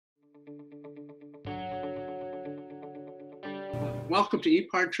Welcome to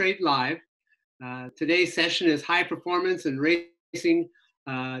EPARTRADE Live. Today's session is High Performance and Racing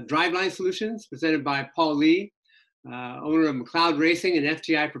Driveline Solutions, presented by Paul Lee, owner of McLeod Racing and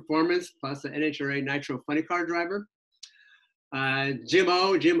FTI Performance, plus the NHRA Nitro Funny Car driver. Jim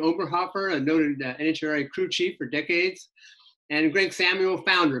Oberhofer, a noted NHRA Crew Chief for decades, and Greg Samuel,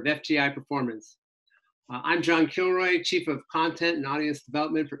 founder of FTI Performance. I'm John Kilroy, Chief of Content and Audience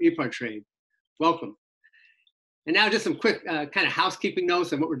Development for EPARTRADE. Welcome. And now just some quick kind of housekeeping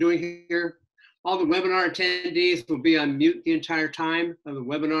notes on what we're doing here. All the webinar attendees will be on mute the entire time of the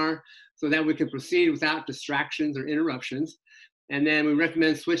webinar so that we can proceed without distractions or interruptions. And then we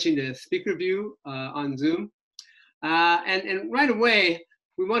recommend switching to speaker view on Zoom. And right away,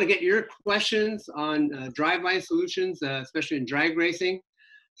 we want to get your questions on driveline solutions, especially in drag racing.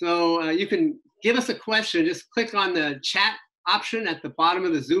 So you can give us a question, just click on the chat option at the bottom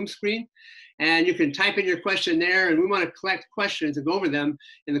of the Zoom screen. And you can type in your question there, and we want to collect questions and go over them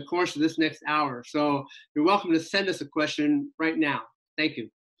in the course of this next hour. So you're welcome to send us a question right now. Thank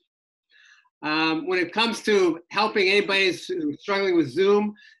you. When it comes to helping anybody who's struggling with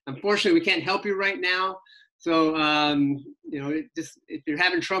Zoom, unfortunately, we can't help you right now. So, just if you're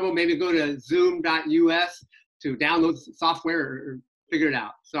having trouble, maybe go to zoom.us to download the software or figure it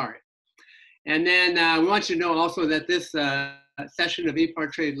out. Sorry. And then we want you to know also that this session of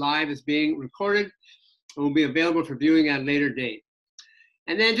EPARTRADE Live is being recorded and will be available for viewing at a later date.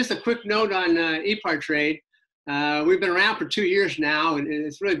 And then just a quick note on EPARTRADE. We've been around for 2 years now, and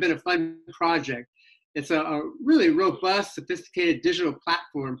it's really been a fun project. It's a really robust, sophisticated digital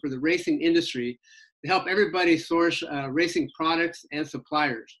platform for the racing industry to help everybody source racing products and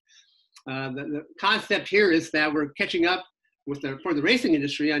suppliers. The concept here is that we're catching up for the racing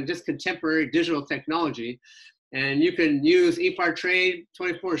industry on just contemporary digital technology. And you can use EPARTRADE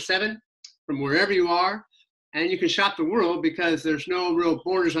 24/7 from wherever you are, and you can shop the world because there's no real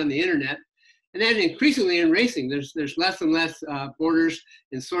borders on the internet. And then increasingly in racing, there's less and less borders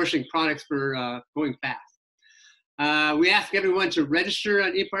in sourcing products for going fast. We ask everyone to register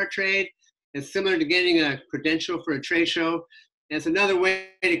on EPARTRADE. It's similar to getting a credential for a trade show. And it's another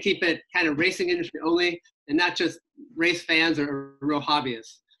way to keep it kind of racing industry only and not just race fans or real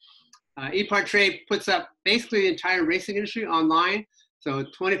hobbyists. EPARTRADE puts up basically the entire racing industry online. So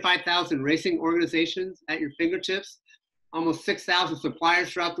 25,000 racing organizations at your fingertips, almost 6,000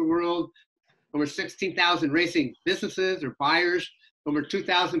 suppliers throughout the world, over 16,000 racing businesses or buyers, over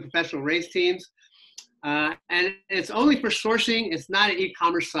 2,000 professional race teams. And it's only for sourcing. It's not an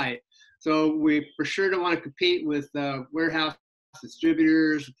e-commerce site. So we for sure don't want to compete with warehouse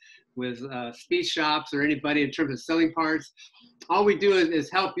distributors, with speed shops or anybody in terms of selling parts. All we do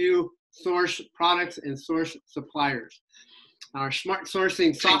is help you source products and source suppliers. Our smart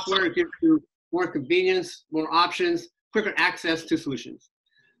sourcing software gives you more convenience, more options, quicker access to solutions.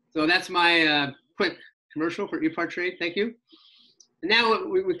 So that's my quick commercial for EPARTRADE. Thank you. And now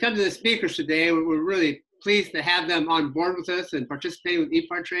we come to the speakers today. We're really pleased to have them on board with us and participating with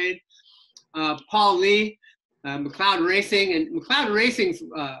EPARTRADE. Paul Lee, McLeod Racing, and McLeod Racing's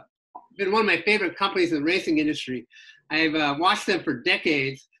been one of my favorite companies in the racing industry. I've watched them for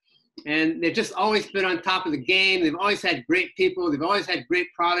decades, and they've just always been on top of the game. They've always had great people. They've always had great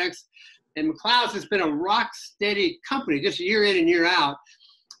products. And McLeod's has been a rock steady company, just year in and year out.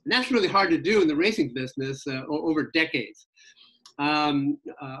 And that's really hard to do in the racing business over decades.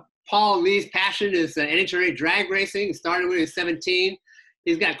 Paul Lee's passion is NHRA drag racing. He started when he was 17.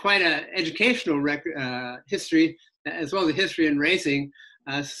 He's got quite an educational history, as well as a history in racing.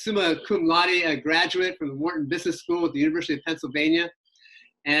 Summa cum laude graduate from the Wharton Business School at the University of Pennsylvania.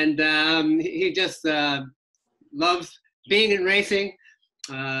 And he just loves being in racing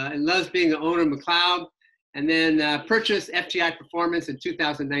and loves being the owner of McLeod, and then purchased FTI Performance in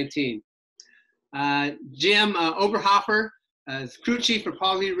 2019. Jim Oberhofer is crew chief for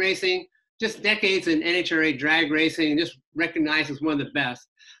Paul Lee Racing, just decades in NHRA drag racing, just recognized as one of the best.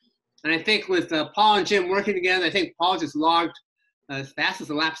 And I think with Paul and Jim working together, I think Paul just logged as fast as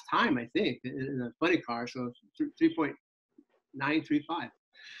the lapse time, I think, in a funny car, so 3.935.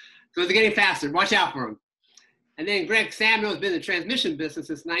 So it's getting faster. Watch out for them. And then Greg Samuel has been in the transmission business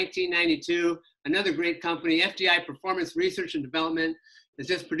since 1992. Another great company, FTI Performance Research and Development, is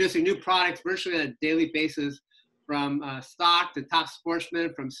just producing new products virtually on a daily basis, from stock to top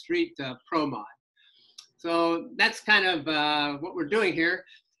sportsman, from street to pro mod. So that's kind of what we're doing here.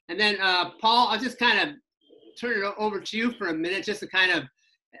 And then Paul, I'll just kind of turn it over to you for a minute, just to kind of,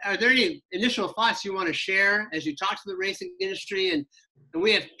 are there any initial thoughts you want to share as you talk to the racing industry? And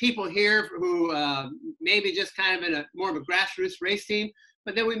we have people here who maybe just kind of in more of a grassroots race team,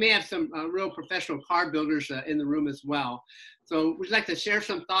 but then we may have some real professional car builders in the room as well. So would you like to share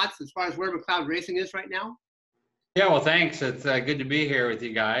some thoughts as far as where McLeod Racing is right now? Yeah, well, thanks. It's good to be here with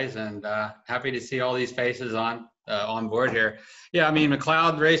you guys, and happy to see all these faces on board here. Yeah, I mean,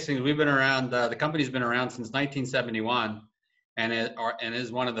 McLeod Racing, we've been around, the company's been around since 1971, and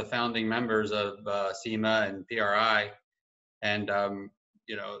is one of the founding members of SEMA and PRI. And,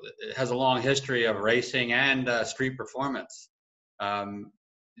 you know, it has a long history of racing and street performance.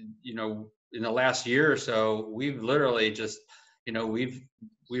 You know, in the last year or so, we've literally just, you know, we've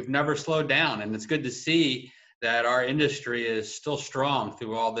never slowed down, and it's good to see that our industry is still strong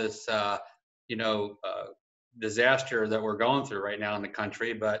through all this, you know, disaster that we're going through right now in the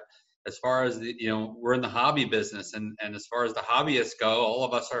country. But as far as the, you know, we're in the hobby business, and as far as the hobbyists go, all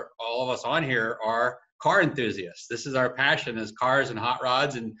of us on here are car enthusiasts. This is our passion, is cars and hot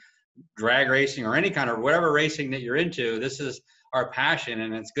rods and drag racing, or any kind of whatever racing that you're into. This is our passion,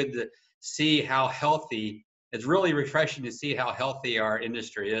 and it's good to see how healthy. It's really refreshing to see how healthy our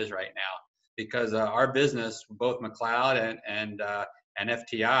industry is right now, because our business, both McLeod and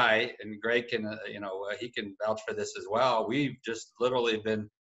FTI, and Greg can, you know, he can vouch for this as well. We've just literally been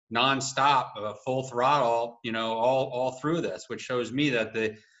nonstop, full throttle, you know, all through this, which shows me that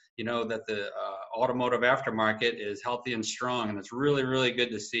the, you know, that the automotive aftermarket is healthy and strong, and it's really, really good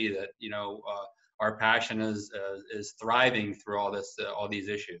to see that, you know, our passion is thriving through all this, all these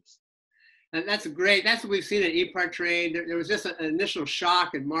issues. And that's great. That's what we've seen at EPARTRADE. There was just an initial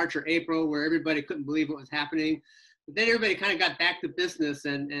shock in March or April where everybody couldn't believe what was happening. But then everybody kind of got back to business,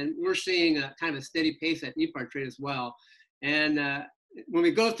 and we're seeing a kind of a steady pace at EPARTRADE as well. And when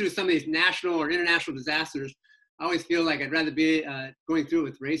we go through some of these national or international disasters, I always feel like I'd rather be going through it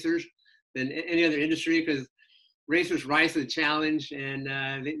with racers than any other industry, because racers rise to the challenge,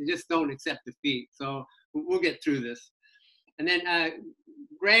 and they just don't accept defeat. So we'll get through this. And then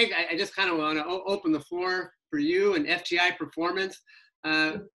Greg, I just kind of want to open the floor for you and FTI Performance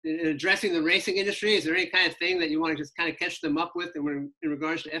in addressing the racing industry. Is there any kind of thing that you want to just kind of catch them up with in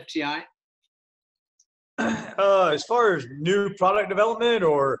regards to FTI? As far as new product development,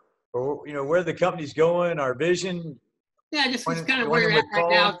 or you know, where the company's going, our vision. Yeah, just kind of where you're at right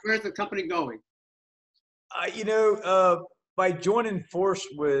now. Where's the company going? You know, by joining force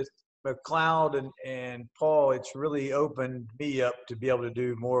with McLeod and Paul, it's really opened me up to be able to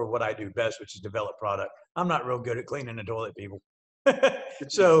do more of what I do best, which is develop product. I'm not real good at cleaning the toilet, people.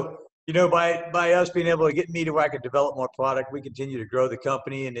 So, you know, by us being able to get me to where I could develop more product, we continue to grow the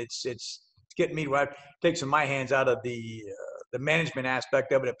company, and it's getting me to where I take some of my hands out of the management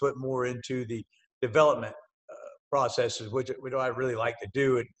aspect of it and put more into the development processes, which I really like to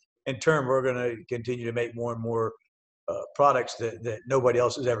do. And in turn, we're going to continue to make more and more products that nobody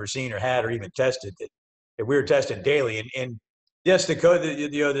else has ever seen or had or even tested, that we're testing daily. And yes, you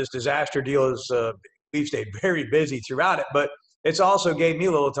know, this disaster deal is, we've stayed very busy throughout it, but it's also gave me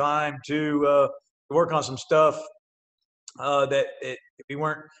a little time to work on some stuff that if we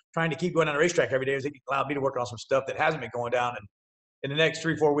weren't trying to keep going on the racetrack every day, it allowed me to work on some stuff that hasn't been going down. And in the next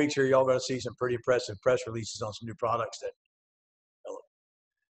 3-4 weeks here, y'all going to see some pretty impressive press releases on some new products that.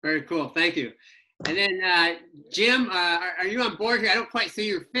 Very cool. Thank you. And then Jim, are you on board here? I don't quite see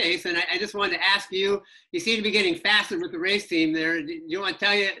your face, and I just wanted to ask you. You seem to be getting faster with the race team there. Do you want to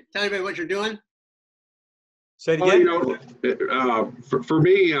tell everybody what you're doing? Say it again. Well, you know, for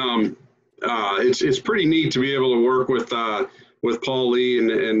me, it's pretty neat to be able to work with Paul Lee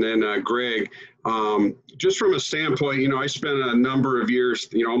and then Greg. Just from a standpoint, you know, I spent a number of years,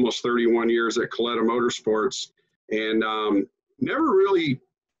 you know, almost 31 years at Coletta Motorsports, and never really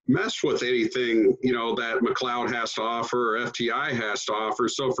messed with anything, you know, that McLeod has to offer or FTI has to offer.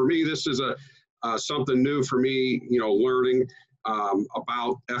 So for me, this is something new for me, you know, learning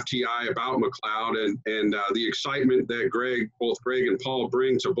about FTI, about McLeod, and the excitement that both Greg and Paul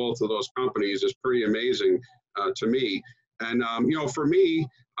bring to both of those companies is pretty amazing to me. And, you know, for me,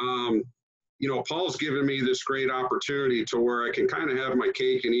 you know, Paul's given me this great opportunity to where I can kind of have my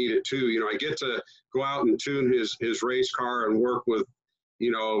cake and eat it too. You know, I get to go out and tune his race car and work with, you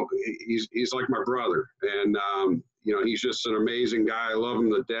know, he's like my brother, and you know, he's just an amazing guy. I love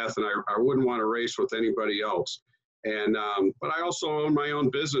him to death, and I wouldn't want to race with anybody else. And but I also own my own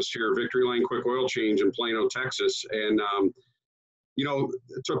business here, Victory Lane Quick Oil Change in Plano, Texas. And you know,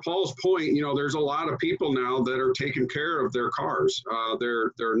 to Paul's point, you know, there's a lot of people now that are taking care of their cars.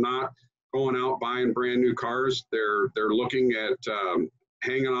 They're not going out buying brand new cars. They're looking at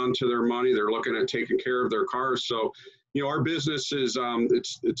hanging on to their money. They're looking at taking care of their cars. So, you know, our business is,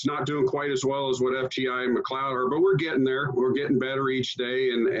 it's not doing quite as well as what FTI and McLeod are, but we're getting there. We're getting better each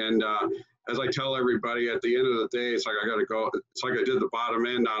day. And as I tell everybody, at the end of the day, it's like I got to go. It's like I did the bottom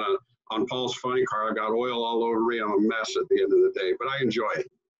end on Paul's funny car. I've got oil all over me. I'm a mess at the end of the day, but I enjoy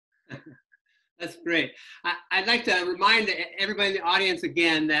it. That's great. I'd like to remind everybody in the audience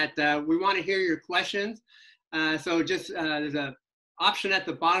again that we want to hear your questions. So just there's an option at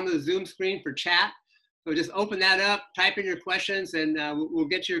the bottom of the Zoom screen for chat. So just open that up, type in your questions, and we'll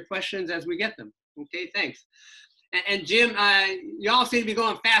get to your questions as we get them. Okay, thanks. And Jim, you all seem to be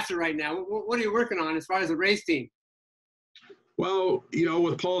going faster right now. What are you working on as far as the race team? Well,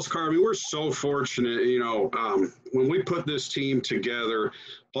 with Paul's car, I mean, we're so fortunate, when we put this team together,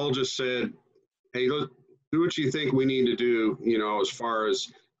 Paul just said, hey, do what you think we need to do, as far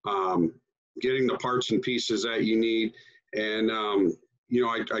as getting the parts and pieces that you need. And,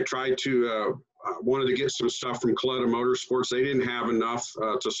 I tried to, wanted to get some stuff from Kilroy Motorsports. They didn't have enough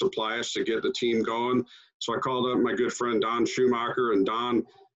to supply us to get the team going. So I called up my good friend, Don Schumacher, and Don,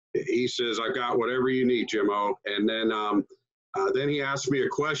 he says, I've got whatever you need, Jimmo. And then he asked me a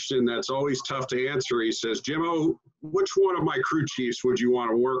question that's always tough to answer. He says, Jimmo, which one of my crew chiefs would you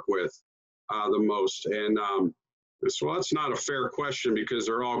want to work with the most? And well, that's not a fair question because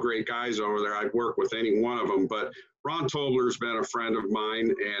they're all great guys over there. I'd work with any one of them. But Ron Tobler's been a friend of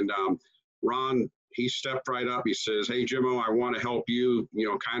mine. And Ron, he stepped right up. He says, hey, Jimmo, I want to help you,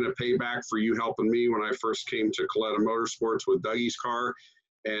 kind of pay back for you helping me when I first came to Kilroy Motorsports with Dougie's car.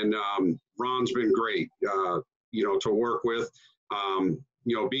 And Ron's been great, to work with.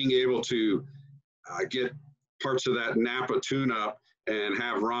 Being able to get parts of that Napa tune-up and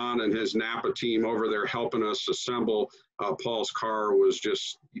have Ron and his Napa team over there helping us assemble Paul's car was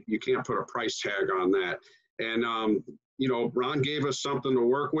just, you can't put a price tag on that. And, Ron gave us something to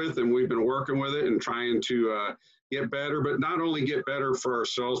work with, and we've been working with it and trying to get better, but not only get better for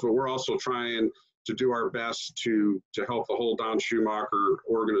ourselves, but we're also trying to do our best to help the whole Don Schumacher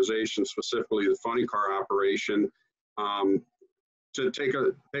organization, specifically the funny car operation, to take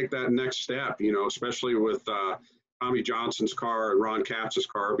that next step, especially with Tommy Johnson's car and Ron Katz's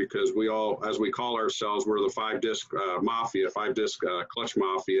car, because we all, as we call ourselves, we're the 5-disc mafia, 5-disc clutch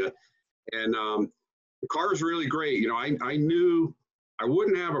mafia. And the car is really great. I knew I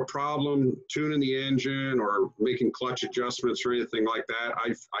wouldn't have a problem tuning the engine or making clutch adjustments or anything like that.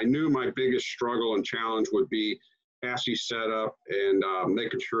 I knew my biggest struggle and challenge would be chassis setup and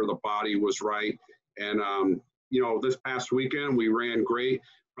making sure the body was right. And, this past weekend we ran great.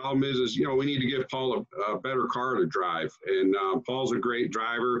 Problem is, we need to give Paul a better car to drive. And Paul's a great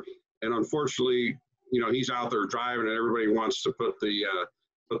driver. And unfortunately, he's out there driving and everybody wants to put the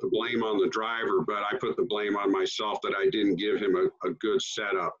blame on the driver, but I put the blame on myself that I didn't give him a good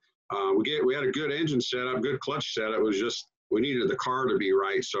setup. We had a good engine setup, good clutch setup. It was just, we needed the car to be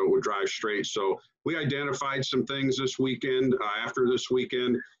right so it would drive straight. So we identified some things this weekend, after this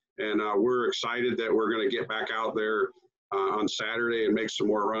weekend, and we're excited that we're going to get back out there on Saturday and make some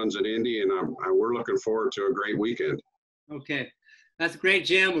more runs at Indy, and we're looking forward to a great weekend. Okay, that's great,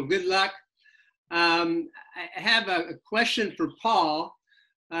 Jim. Well, good luck. I have a question for Paul.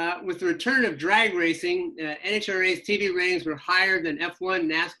 With the return of drag racing, NHRA's TV ratings were higher than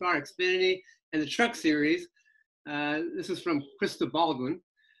F1, NASCAR, Xfinity, and the Truck Series. This is from Krista Baldwin.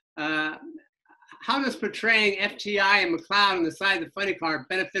 How does portraying FTI and McLeod on the side of the funny car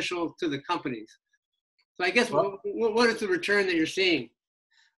beneficial to the companies? So I guess what is the return that you're seeing?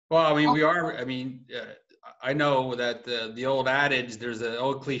 Well, I mean, I know that the old adage, there's an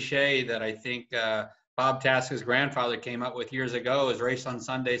old cliche that I think Bob Taska's grandfather came up with years ago, is race on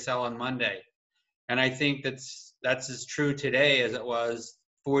Sunday, sell on Monday. And I think that's as true today as it was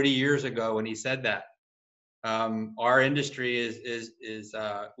 40 years ago when he said that. Our industry is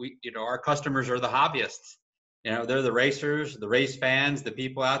our customers are the hobbyists. They're the racers, the race fans, the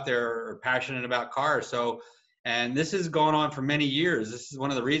people out there are passionate about cars. So, and this is going on for many years. This is one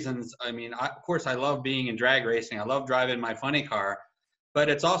of the reasons, of course, I love being in drag racing. I love driving my funny car, but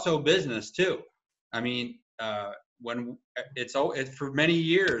it's also business too. When it's for many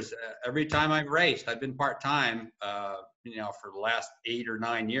years, every time I've raced, I've been part-time, for the last 8 or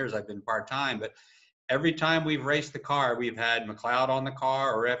 9 years, I've been part-time, but every time we've raced the car, we've had McLeod on the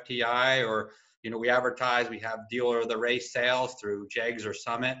car or FTI, or, we advertise, we have dealer of the race sales through JEGS or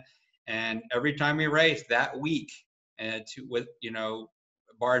Summit. And every time we race that week,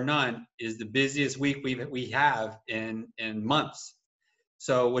 bar none, is the busiest week we have in months.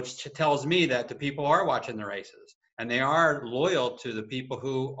 So, which tells me that the people are watching the races and they are loyal to the people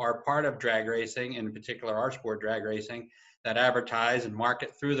who are part of drag racing, in particular our sport, drag racing, that advertise and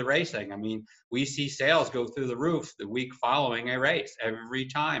market through the racing. We see sales go through the roof the week following a race every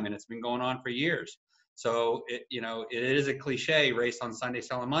time, and it's been going on for years. So it is a cliche, race on Sunday,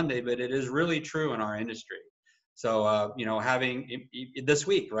 sell on Monday, but it is really true in our industry. So having this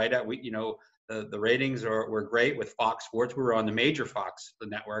week, right? The ratings were great with Fox Sports. We were on the major Fox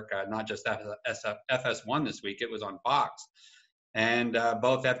network, not just FS1 this week. It was on Fox, and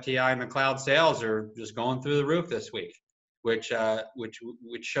both FTI and McLeod sales are just going through the roof this week, which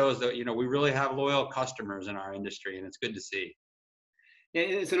shows that we really have loyal customers in our industry, and it's good to see. Yeah,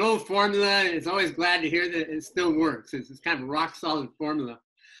 it's an old formula, and it's always glad to hear that it still works. It's kind of a rock solid formula.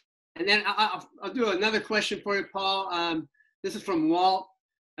 And then I'll do another question for you, Paul. This is from Walt.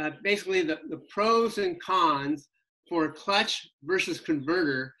 Basically, the pros and cons for clutch versus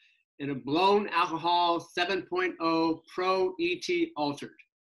converter in a blown alcohol 7.0 Pro ET altered.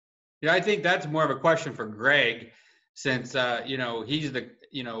 Yeah, I think that's more of a question for Greg, since he's the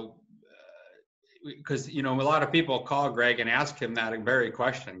because a lot of people call Greg and ask him that very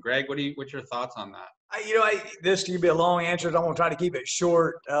question. Greg, what's your thoughts on that? This could be a long answer. I'm going to try to keep it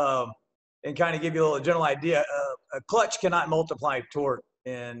short and kind of give you a little general idea. A clutch cannot multiply torque.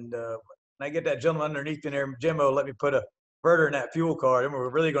 And when I get that gentleman underneath in there, Jimbo, let me put a converter in that fuel card, and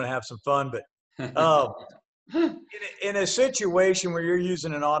we're really going to have some fun. But in a situation where you're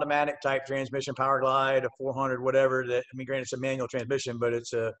using an automatic type transmission, Power Glide, a 400, whatever, granted it's a manual transmission, but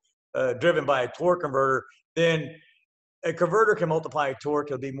it's driven by a torque converter, then a converter can multiply torque.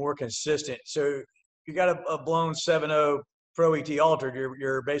 It'll be more consistent. So you got a blown 7.0 Pro ET altered,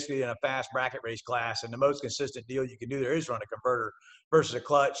 you're basically in a fast bracket race class, and the most consistent deal you can do there is run a converter versus a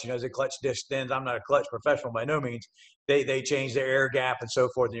clutch. As a clutch disc thins, I'm not a clutch professional by no means. They change their air gap and so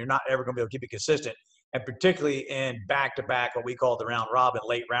forth, and you're not ever going to be able to keep it consistent. And particularly in back-to-back, what we call the round robin,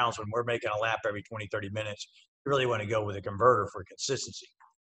 late rounds, when we're making a lap every 20, 30 minutes, you really want to go with a converter for consistency.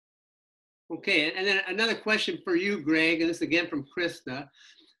 Okay, and then another question for you, Greg, and this again from Krista.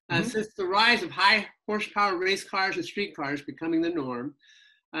 Since the rise of high horsepower race cars and street cars becoming the norm,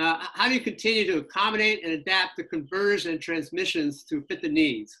 how do you continue to accommodate and adapt the converters and transmissions to fit the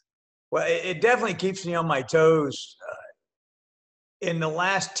needs? Well, it definitely keeps me on my toes. In the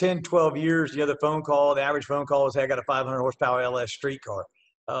last 10, 12 years, the average phone call is, hey, I got a 500 horsepower LS street car.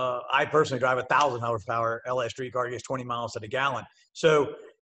 I personally drive a 1,000 horsepower LS street car, gets 20 miles to the gallon. So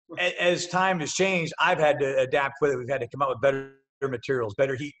as time has changed, I've had to adapt with it. We've had to come up with better materials,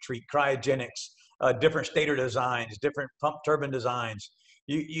 better heat treat, cryogenics, different stator designs, different pump turbine designs.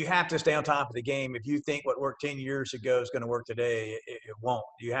 You have to stay on top of the game. If you think what worked 10 years ago is going to work today, it won't.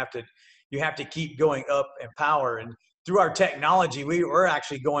 You have to keep going up in power. And through our technology, we're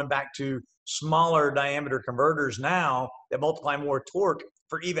actually going back to smaller diameter converters now that multiply more torque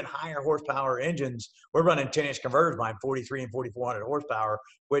for even higher horsepower engines. We're running 10-inch converters behind 43 and 4,400 horsepower,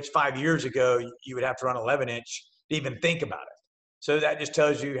 which 5 years ago you would have to run 11-inch to even think about it. So that just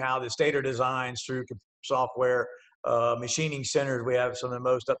tells you how the stator designs through software, machining centers. We have some of the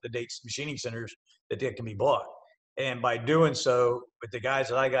most up-to-date machining centers that can be bought. And by doing so, with the guys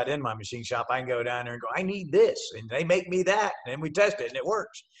that I got in my machine shop, I can go down there and go, I need this. And they make me that. And we test it, and it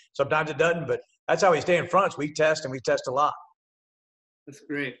works. Sometimes it doesn't, but that's how we stay in front. We test, and we test a lot. That's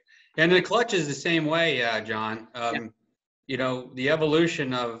great. And the clutch is the same way, John. The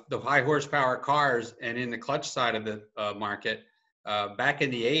evolution of the high horsepower cars and in the clutch side of the market, back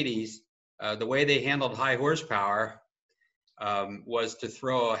in the 80s, the way they handled high horsepower was to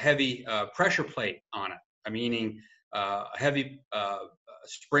throw a heavy pressure plate on it, meaning a heavy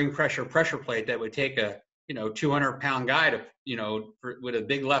spring pressure plate that would take a 200-pound guy to with a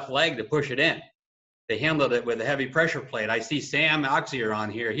big left leg to push it in. They handled it with a heavy pressure plate. I see Sam Oxier on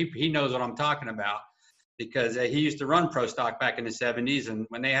here. He knows what I'm talking about, because he used to run pro stock back in the 70s, and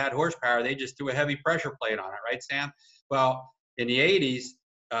when they had horsepower, they just threw a heavy pressure plate on it, right, Sam? Well, in the 80s,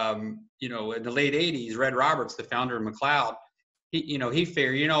 in the late 80s, Red Roberts, the founder of McLeod, he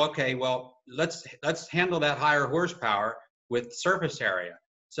figured, okay, well, let's handle that higher horsepower with surface area.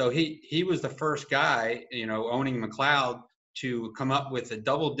 So he was the first guy, owning McLeod, to come up with a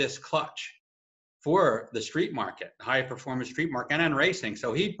double disc clutch for the street market, high performance street market, and racing.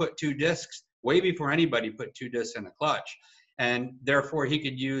 So he put 2 discs way before anybody put 2 discs in the clutch, and therefore he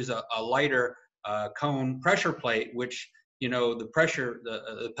could use a lighter cone pressure plate, which the pressure,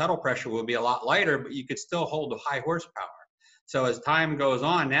 the pedal pressure will be a lot lighter, but you could still hold a high horsepower. So as time goes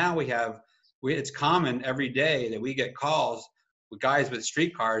on, now it's common every day that we get calls with guys with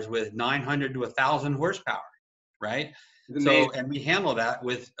street cars with 900 to 1,000 horsepower, right? So, and we handle that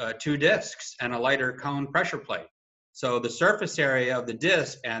with 2 discs and a lighter cone pressure plate. So the surface area of the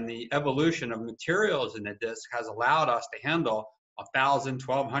disc and the evolution of materials in the disc has allowed us to handle 1,000,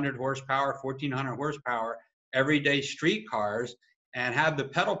 1,200 horsepower, 1,400 horsepower everyday street cars, and have the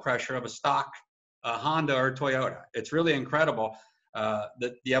pedal pressure of a stock a Honda or Toyota. It's really incredible,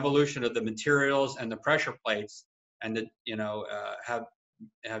 the evolution of the materials and the pressure plates, and that, you know,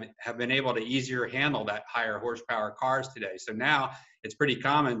 have been able to easier handle that higher horsepower cars today. So now it's pretty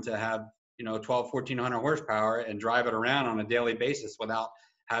common to have, you know, 1,400 horsepower and drive it around on a daily basis without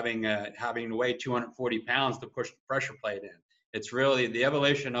having to weigh 240 pounds to push the pressure plate in. It's really the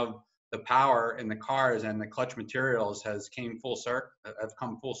evolution of the power in the cars, and the clutch materials have come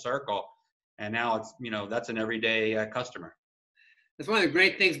full circle, and now it's, you know, that's an everyday customer. That's one of the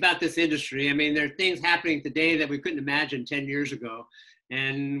great things about this industry. I mean, there are things happening today that we couldn't imagine 10 years ago,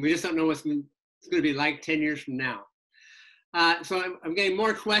 and we just don't know what's going to be like 10 years from now. So I'm getting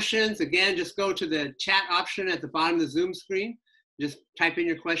more questions. Again, just go to the chat option at the bottom of the Zoom screen. Just type in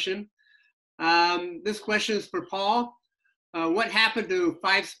your question. This question is for Paul. What happened to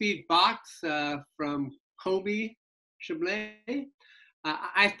 5-speed box from Kobe Chablais?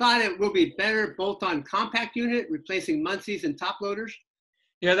 I thought it will be better bolt-on compact unit, replacing Muncies and top loaders.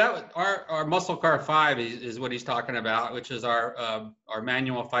 Yeah, that was our Muscle Car 5 is what he's talking about, which is our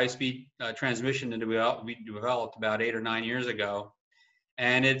manual 5-speed transmission that we developed about 8 or 9 years ago,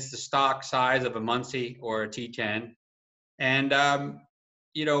 and it's the stock size of a Muncie or a T10, and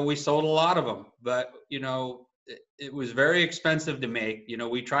you know, we sold a lot of them, but you know, it was very expensive to make. You know,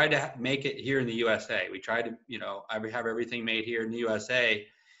 we tried to make it here in the USA. We tried to, you know, have everything made here in the USA.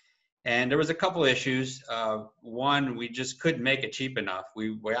 And there was a couple issues. One, we just couldn't make it cheap enough.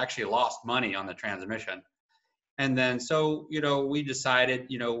 We actually lost money on the transmission. And then, so, you know, we decided,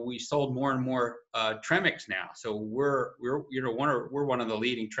 you know, we sold more and more Tremix now. So we're one of the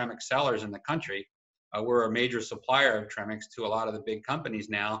leading Tremix sellers in the country. We're a major supplier of Tremix to a lot of the big companies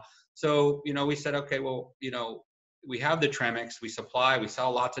now. So, you know, we said, okay, well, you know, we have the Tremix, we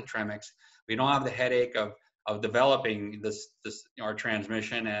sell lots of Tremix. We don't have the headache of developing our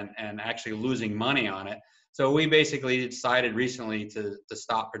transmission and actually losing money on it. So we basically decided recently to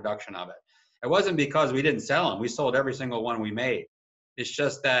stop production of it. It wasn't because we didn't sell them. We sold every single one we made. It's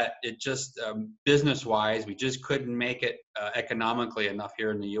just that business-wise, we just couldn't make it economically enough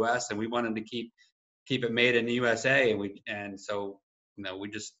here in the U.S. and we wanted to keep it made in the USA, and so, you know, we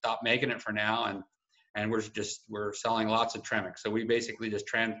just stopped making it for now, and we're selling lots of Tremix. So we basically just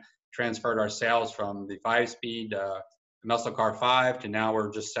transferred our sales from the 5-speed Muscle Car 5 to now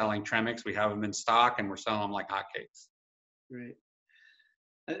we're just selling Tremix. We have them in stock and we're selling them like hotcakes. Great.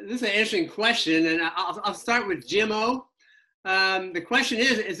 This is an interesting question, and I'll start with Jim O. The question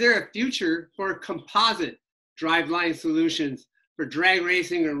is there a future for composite driveline solutions for drag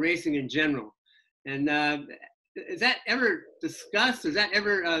racing or racing in general? And is that ever discussed? Is that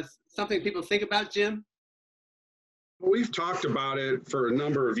ever something people think about, Jim? We've talked about it for a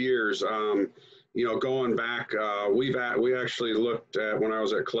number of years. You know, going back, we actually looked at, when I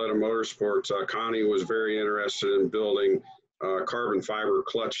was at Coletta Motorsports, Connie was very interested in building carbon fiber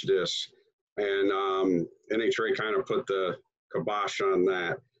clutch discs, and NHRA kind of put the kibosh on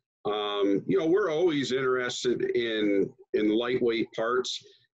that. You know, we're always interested in lightweight parts,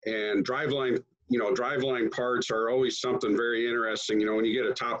 and driveline parts are always something very interesting. You know, when you get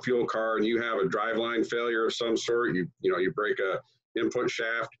a top fuel car and you have a driveline failure of some sort, you break a input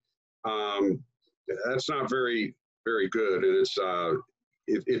shaft. That's not very, very good. And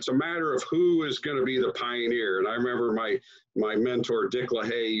it's a matter of who is going to be the pioneer. And I remember my mentor, Dick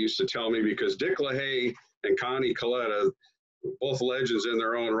LaHaye, used to tell me, because Dick LaHaye and Connie Coletta, both legends in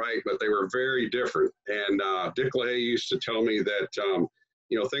their own right, but they were very different. And Dick LaHaye used to tell me that,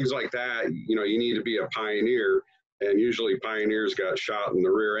 you know, things like that, you know, you need to be a pioneer, and usually pioneers got shot in the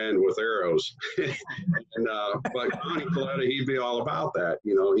rear end with arrows. And, but Connie Coletta, he'd be all about that.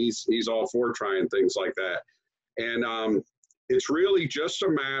 You know, he's all for trying things like that. And it's really just a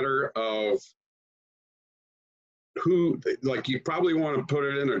matter of who, like, you probably want to put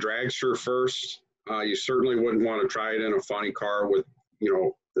it in a dragster first. You certainly wouldn't want to try it in a funny car with, you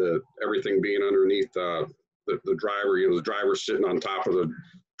know, everything being underneath the driver, you know, the driver sitting on top of the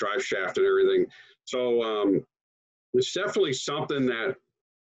drive shaft and everything. So it's definitely something that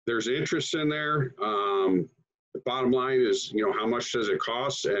there's interest in there. The bottom line is, you know, how much does it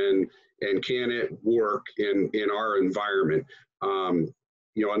cost, and can it work in our environment?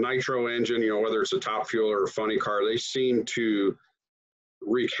 You know, a nitro engine, you know, whether it's a top fuel or a funny car, they seem to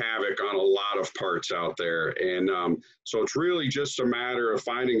wreak havoc on a lot of parts out there. And so it's really just a matter of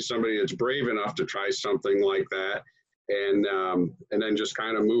finding somebody that's brave enough to try something like that, and then just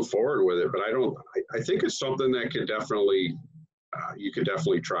kind of move forward with it. But I think it's something that could definitely, you could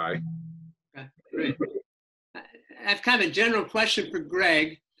definitely try. Okay, great. I have kind of a general question for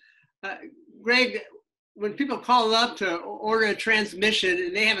Greg. Greg, when people call up to order a transmission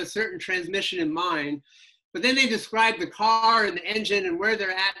and they have a certain transmission in mind, but then they describe the car and the engine and where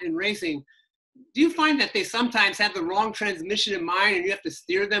they're at in racing, do you find that they sometimes have the wrong transmission in mind and you have to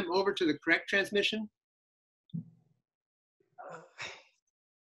steer them over to the correct transmission?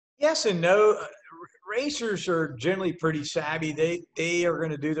 Yes and no. Racers are generally pretty savvy. They are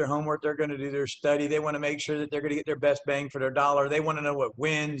going to do their homework. They're going to do their study. They want to make sure that they're going to get their best bang for their dollar. They want to know what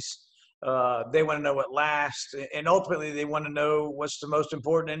wins. They want to know what lasts. And ultimately, they want to know what's the most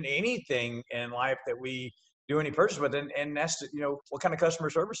important in anything in life that we do any purchase with. And that's, what kind of customer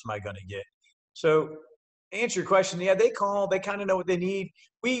service am I going to get? So to answer your question, yeah, they call. They kind of know what they need.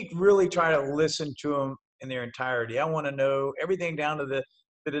 We really try to listen to them in their entirety. I want to know everything down to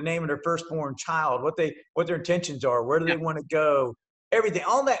the name of their firstborn child, what their intentions are, where do they want to go, everything,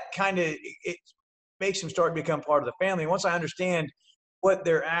 all that kind of, it makes them start to become part of the family. Once I understand what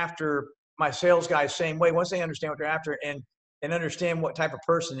they're after, my sales guys same way, once they understand what they're after and understand what type of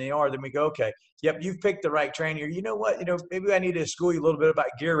person they are, then we go, okay, yep, you've picked the right trainer. You know what, maybe I need to school you a little bit about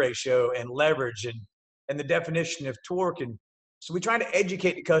gear ratio and leverage and the definition of torque. And so we try to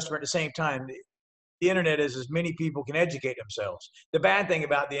educate the customer at the same time. The internet is as many people can educate themselves. The bad thing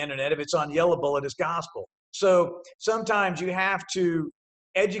about the internet, if it's on yellow bullet, is gospel. So sometimes you have to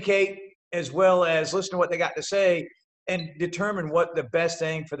educate as well as listen to what they got to say and determine what the best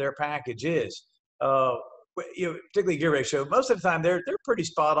thing for their package is. Particularly gear ratio. Most of the time, they're pretty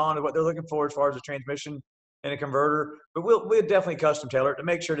spot on to what they're looking for as far as a transmission and a converter. But we'll definitely custom tailor it to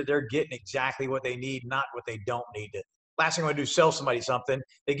make sure that they're getting exactly what they need, not what they don't need. The last thing I want to do is sell somebody something.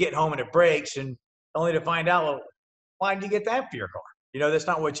 They get home and it breaks, and only to find out, well, why did you get that for your car? That's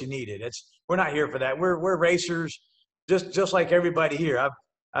not what you needed. We're not here for that. We're racers, just like everybody here.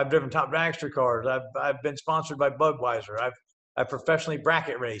 I've driven top dragster cars. I've been sponsored by Budweiser. I've professionally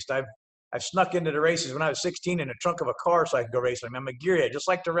bracket raced. I've snuck into the races when I was 16 in the trunk of a car so I could go racing. I'm a gearhead, just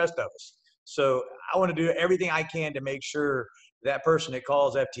like the rest of us. So I want to do everything I can to make sure that person that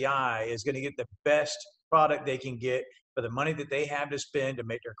calls FTI is going to get the best product they can get for the money that they have to spend to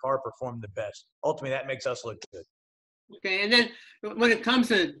make their car perform the best. Ultimately, that makes us look good. Okay, and then when it comes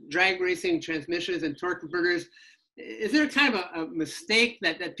to drag racing transmissions and torque converters, is there kind of a mistake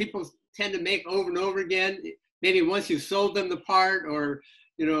that people tend to make over and over again? Maybe once you've sold them the part, or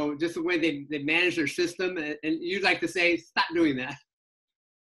just the way they manage their system, and you'd like to say, stop doing that.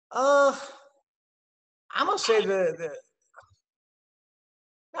 I'm gonna say the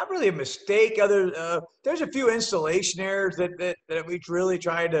not really a mistake. There's a few installation errors that we really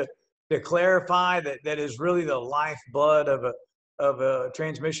try to clarify that is really the lifeblood of a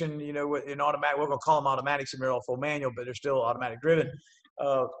transmission. In automatic, we're gonna call them automatics, and they're all full manual, but they're still automatic driven.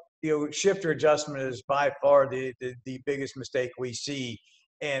 Shifter adjustment is by far the biggest mistake we see,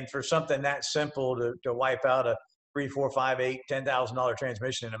 and for something that simple to wipe out a $3, $4, $5, $8, $10,000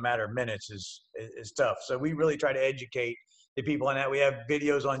 transmission in a matter of minutes is tough. So we really try to educate the people on that. We have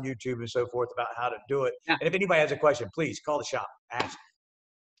videos on YouTube and so forth about how to do it. Yeah. And if anybody has a question, please call the shop, ask.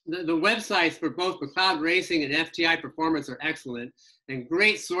 The websites for both McLeod Racing and FTI Performance are excellent and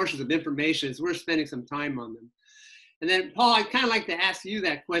great sources of information. So we're spending some time on them. And then, Paul, I'd kind of like to ask you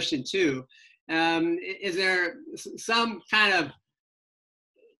that question too. Is there some kind of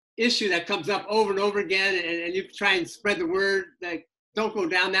issue that comes up over and over again, and you try and spread the word that don't go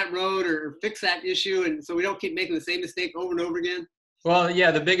down that road or fix that issue, and so we don't keep making the same mistake over and over again? Well,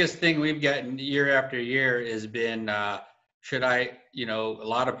 yeah, the biggest thing we've gotten year after year has been, should I, a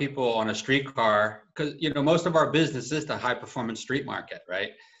lot of people on a street car, because, most of our business is the high performance street market,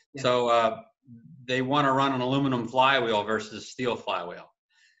 right? Yeah. So they want to run an aluminum flywheel versus steel flywheel.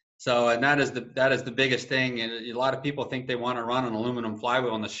 So, and that is the biggest thing. And a lot of people think they want to run an aluminum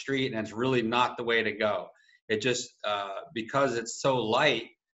flywheel on the street, and it's really not the way to go. It just, because it's so light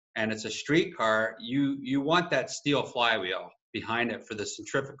and it's a street car, you want that steel flywheel behind it for the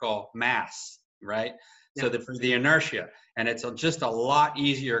centrifugal mass, right? Yeah. So for the inertia, and it's just a lot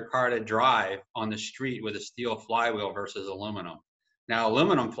easier car to drive on the street with a steel flywheel versus aluminum. Now,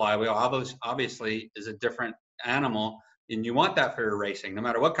 aluminum flywheel obviously is a different animal, and you want that for your racing, no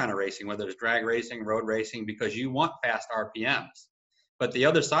matter what kind of racing, whether it's drag racing, road racing, because you want fast RPMs. But the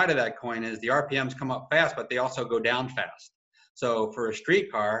other side of that coin is the RPMs come up fast, but they also go down fast. So for a street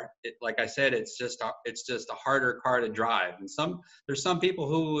car, like I said, it's just a harder car to drive. And there's some people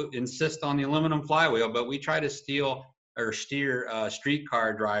who insist on the aluminum flywheel, but we try to steer street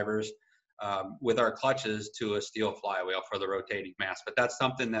car drivers with our clutches to a steel flywheel for the rotating mass. But that's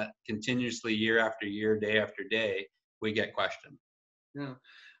something that continuously, year after year, day after day, we get questioned. Yeah.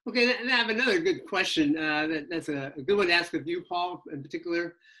 Okay, I have another good question. That's a good one to ask of you, Paul, in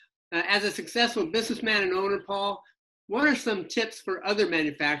particular. As a successful businessman and owner, Paul, what are some tips for other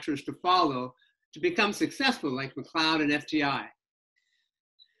manufacturers to follow to become successful like McLeod and FTI?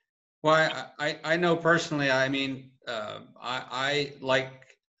 Well, I know personally, I mean, I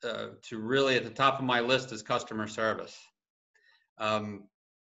like to really, at the top of my list is customer service.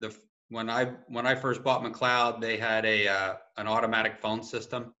 When I first bought McLeod, they had an automatic phone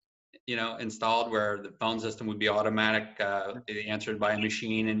system, you know, installed, where the phone system would be automatic, answered by a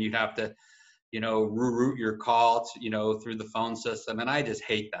machine, and you'd have to, you know, route your call to, you know, through the phone system. And I just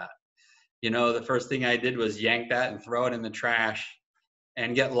hate that. You know, the first thing I did was yank that and throw it in the trash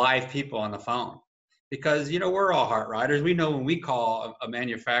and get live people on the phone. Because, you know, we're all heart riders. We know when we call a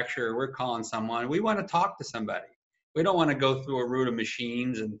manufacturer, we're calling someone, we want to talk to somebody. We don't want to go through a route of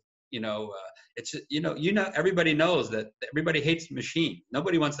machines. And, you know, it's, you know, everybody knows that everybody hates machine.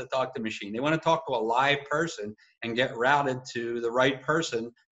 Nobody wants to talk to machine. They want to talk to a live person and get routed to the right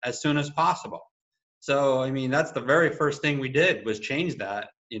person as soon as possible. So, I mean, that's the very first thing we did, was change that,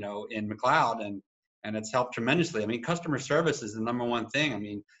 you know, in McLeod, and it's helped tremendously. I mean, customer service is the #1 thing. I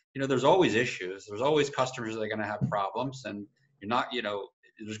mean, you know, there's always issues. There's always customers that are going to have problems, and you're not, you know,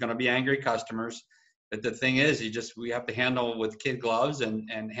 there's going to be angry customers. But the thing is, we have to handle with kid gloves and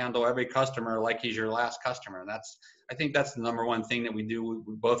handle every customer like he's your last customer. And I think that's the #1 thing that we do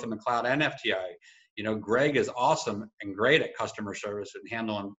both in McLeod and FTI. You know, Greg is awesome and great at customer service and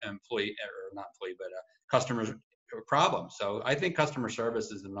handling customers' problems. So I think customer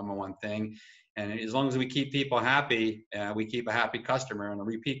service is the #1 thing. And as long as we keep people happy, we keep a happy customer, and a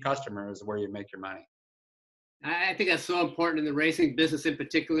repeat customer is where you make your money. I think that's so important in the racing business in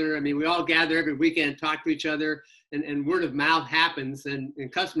particular. I mean, we all gather every weekend and talk to each other, and word of mouth happens, and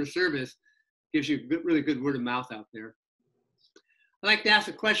customer service gives you really good word of mouth out there. I'd like to ask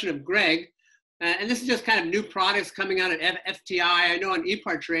a question of Greg, and this is just kind of new products coming out at FTI. I know on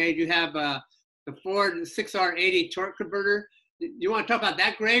EPARTRADE you have the Ford 6R80 torque converter. You want to talk about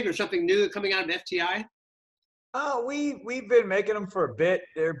that, Greg, or something new coming out of FTI? We've been making them for a bit.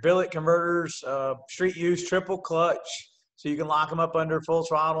 They're billet converters, street use, triple clutch, so you can lock them up under full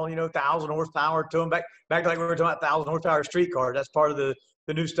throttle. You know, 1,000 horsepower to them. Back like we were talking about 1,000 horsepower street cars. That's part of the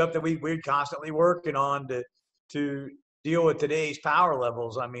new stuff that we're constantly working on to deal with today's power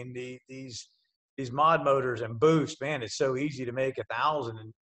levels. I mean, these mod motors and boosts, man, it's so easy to make 1,000,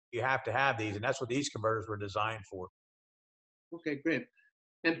 and you have to have these, and that's what these converters were designed for. Okay, great.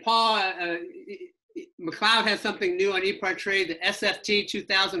 And Paul, McLeod has something new on EPARTRADE, the SFT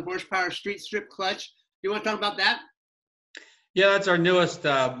 2,000 horsepower street strip clutch. You want to talk about that? Yeah, that's our newest.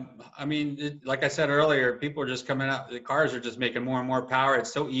 I mean, like I said earlier, people are just coming out. The cars are just making more and more power.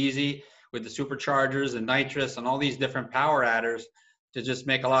 It's so easy with the superchargers and nitrous and all these different power adders to just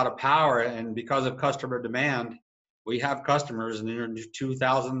make a lot of power. And because of customer demand, we have customers in the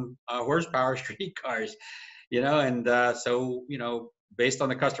 2,000 horsepower street cars. You know, and so, you know, based on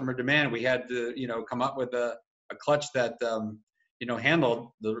the customer demand, we had to, you know, come up with a clutch that, you know,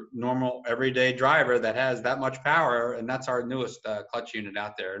 handled the normal everyday driver that has that much power. And that's our newest clutch unit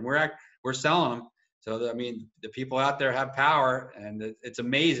out there. And we're selling them. So, I mean, the people out there have power, and it's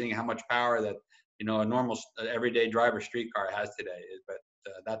amazing how much power that, you know, a normal everyday driver street car has today.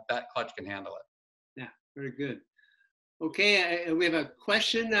 But that clutch can handle it. Yeah, very good. Okay, we have a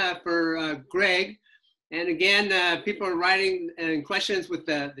question for Greg. And again, people are writing questions with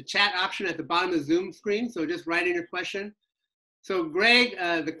the chat option at the bottom of the Zoom screen. So just write in your question. So Greg,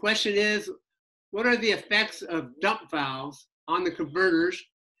 the question is, what are the effects of dump valves on the converters?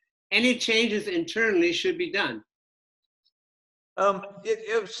 Any changes internally should be done?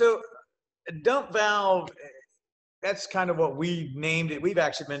 So a dump valve, that's kind of what we named it. We've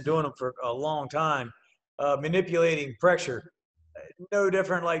actually been doing them for a long time, manipulating pressure. No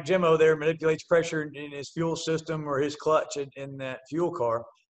different like Jimmo there manipulates pressure in his fuel system or his clutch in that fuel car.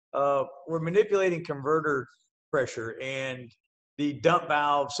 We're manipulating converter pressure, and the dump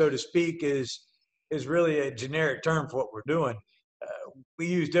valve, so to speak, is really a generic term for what we're doing. We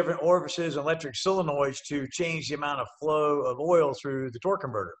use different orifices and electric solenoids to change the amount of flow of oil through the torque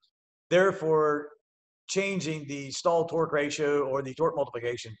converter, therefore changing the stall torque ratio or the torque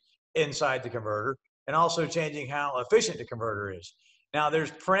multiplication inside the converter, and also changing how efficient the converter is. Now,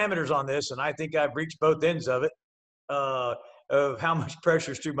 there's parameters on this, and I think I've reached both ends of it, of how much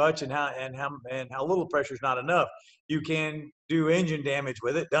pressure is too much and how little pressure is not enough. You can do engine damage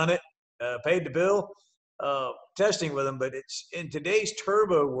with it, done it, paid the bill, testing with them, but it's in today's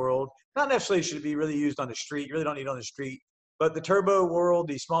turbo world, not necessarily should it be really used on the street. You really don't need it on the street, but the turbo world,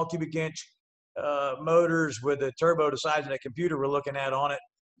 the small cubic inch motors with a turbo the size of that computer we're looking at on it,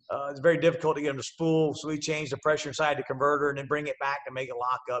 it's very difficult to get them to spool. So we change the pressure inside the converter and then bring it back to make it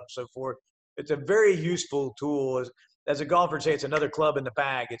lock up, so forth. It's a very useful tool. As a golfer would say, it's another club in the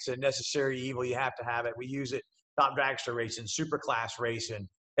bag. It's a necessary evil. You have to have it. We use it top dragster racing, super class racing,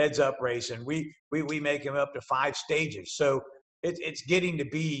 heads up racing. We make them up to 5 stages. So it's getting to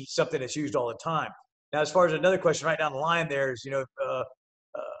be something that's used all the time. Now, as far as another question right down the line there is,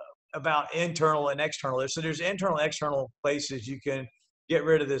 about internal and external. So there's internal and external places you can get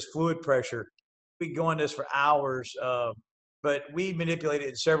rid of this fluid pressure. We can go on this for hours, but we manipulate it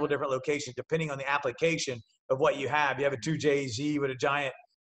in several different locations depending on the application of what you have. You have a 2JZ with a giant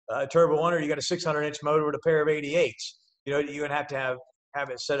turbo under, you got a 600-inch motor with a pair of 88s. You're going to have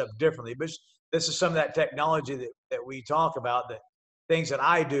it set up differently. But this is some of that technology that we talk about, that things that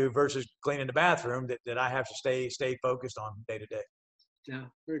I do versus cleaning the bathroom that I have to stay focused on day to day. Yeah,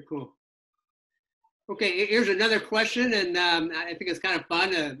 very cool. Okay, here's another question, and I think it's kind of fun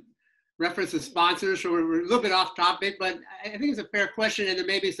to reference the sponsors. So we're a little bit off topic, but I think it's a fair question, and there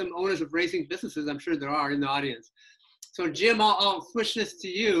may be some owners of racing businesses, I'm sure there are in the audience. So Jim, I'll switch this to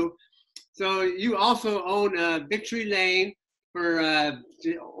you. So you also own Victory Lane for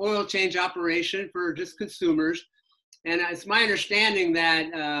oil change operation for just consumers. And it's my understanding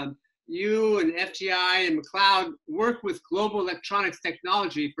that you and FTI and McLeod work with Global Electronics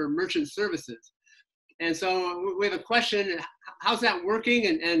Technology for merchant services. And so we have a question, how's that working?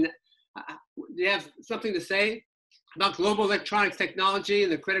 And do you have something to say about Global Electronics Technology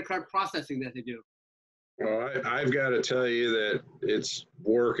and the credit card processing that they do? Well, I've got to tell you that it's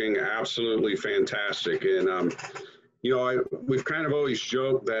working absolutely fantastic. And, we've kind of always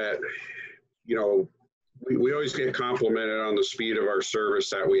joked that, we always get complimented on the speed of our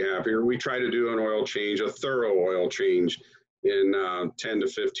service that we have here. We try to do an oil change, a thorough oil change in 10 to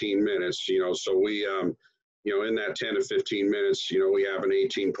 15 minutes, so we, in that 10 to 15 minutes, we have an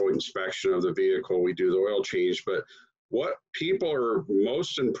 18-point inspection of the vehicle. We do the oil change. But what people are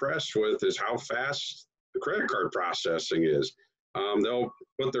most impressed with is how fast the credit card processing is. They'll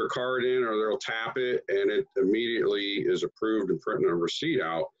put their card in or they'll tap it and it immediately is approved and printing a receipt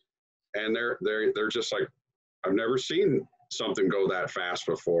out. And they're just like, I've never seen something go that fast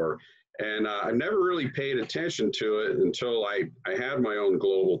before. And I've never really paid attention to it until I had my own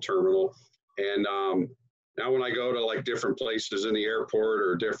global terminal. And now when I go to like different places in the airport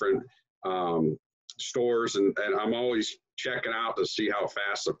or different stores, and I'm always checking out to see how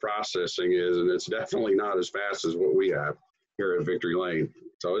fast the processing is. And it's definitely not as fast as what we have here at Victory Lane.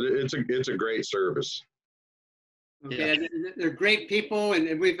 So it's a great service. Okay, yeah. They're great people,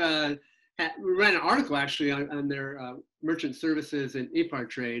 and we ran an article actually on their merchant services and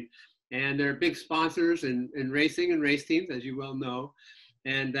EPARTRADE, and they're big sponsors in racing and race teams, as you well know,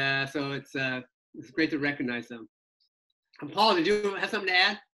 and so it's great to recognize them. And Paul, did you have something to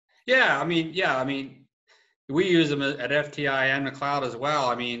add? Yeah, I mean, we use them at FTI and McLeod as well.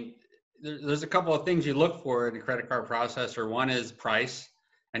 I mean, there's a couple of things you look for in a credit card processor. One is price,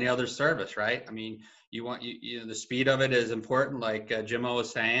 and the other is service, right? I mean, the speed of it is important, like Jimmo was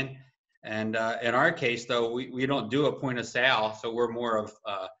saying. And in our case, though, we don't do a point of sale, so we're more of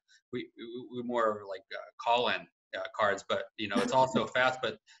we're more like call-in cards. But it's also fast.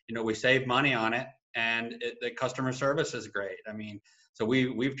 But we save money on it, and the customer service is great. I mean, so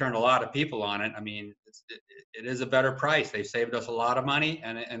we've turned a lot of people on it. I mean, it is a better price. They've saved us a lot of money,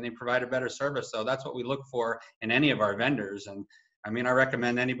 and they provide a better service. So that's what we look for in any of our vendors. And I mean, I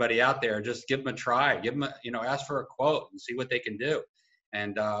recommend anybody out there, just give them a try. Give them, ask for a quote and see what they can do.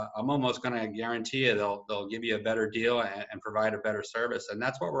 And I'm almost going to guarantee you they'll give you a better deal and provide a better service. And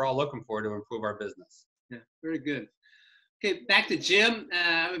that's what we're all looking for to improve our business. Yeah, very good. Okay, back to Jim.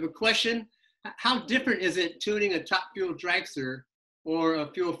 I have a question. How different is it tuning a top fuel dragster or a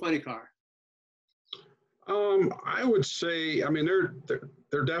fuel funny car? I would say, I mean,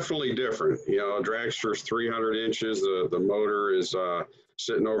 they're definitely different. A dragster's 300 inches. The motor is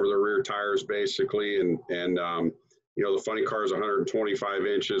sitting over the rear tires basically, and the funny car is 125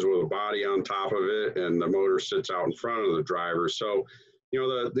 inches with a body on top of it, and the motor sits out in front of the driver. So,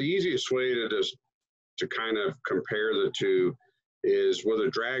 the easiest way to kind of compare the two is with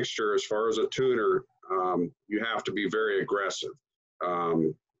a dragster. As far as a tuner, you have to be very aggressive.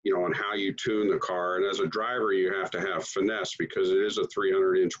 On how you tune the car. And as a driver, you have to have finesse because it is a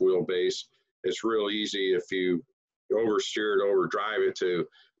 300-inch wheelbase. It's real easy if you oversteer it, overdrive it to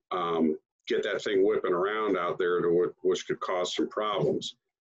get that thing whipping around out there, which could cause some problems.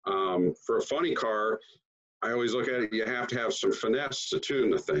 For a funny car, I always look at it, you have to have some finesse to tune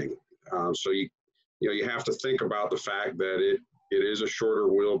the thing. So you have to think about the fact that it is a shorter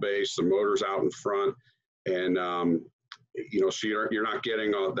wheelbase, the motor's out in front, and so you're not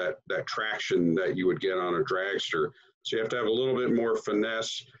getting all that traction that you would get on a dragster. So you have to have a little bit more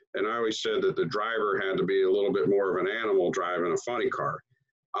finesse. And I always said that the driver had to be a little bit more of an animal driving a funny car.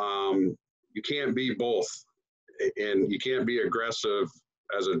 You can't be both, and you can't be aggressive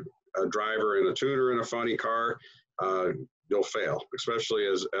as a driver and a tuner in a funny car. You'll fail, especially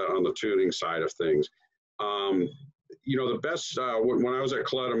as on the tuning side of things. The best, when I was at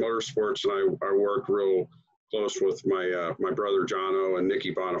Coletta Motorsports, and I worked real close with my brother Jono and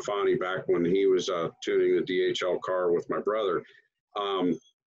Nicky Bonifani back when he was tuning the DHL car with my brother.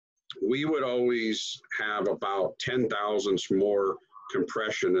 We would always have about 10 thousandths more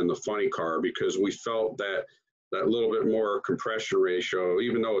compression in the funny car because we felt that little bit more compression ratio,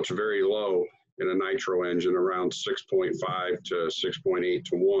 even though it's very low in a nitro engine, around 6.5 to 6.8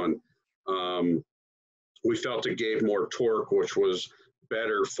 to 1. We felt it gave more torque, which was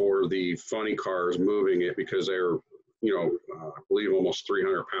better for the funny cars moving it because they were, I believe almost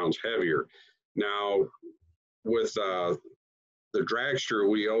 300 pounds heavier. Now, with the dragster,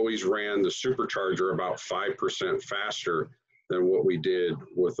 we always ran the supercharger about 5% faster than what we did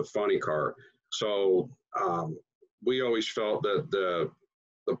with the funny car. So we always felt that the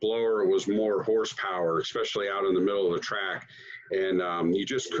blower was more horsepower, especially out in the middle of the track. And you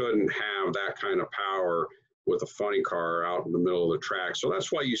just couldn't have that kind of power with a funny car out in the middle of the track. So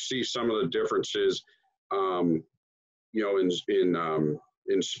that's why you see some of the differences,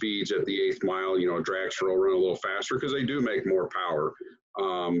 in speeds at the 8th mile. A dragster will run a little faster because they do make more power.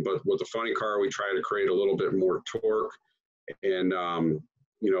 But with the funny car, we try to create a little bit more torque. And,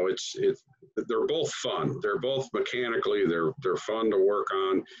 they're both fun. They're both mechanically, they're fun to work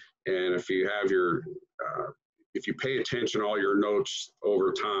on. And if you have if you pay attention to all your notes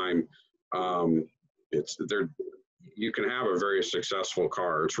over time, you can have a very successful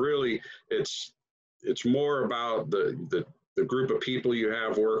car. It's more about the group of people you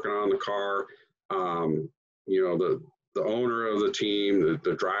have working on the car, the owner of the team,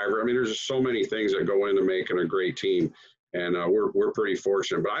 the driver. I mean, there's just so many things that go into making a great team. And we're pretty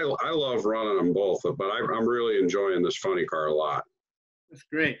fortunate. But I love running them both. But I'm really enjoying this funny car a lot. That's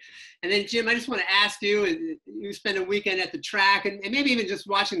great. And then, Jim, I just want to ask you, you spend a weekend at the track and maybe even just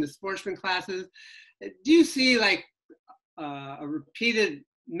watching the sportsman classes. Do you see like a repeated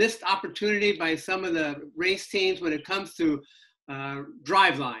missed opportunity by some of the race teams when it comes to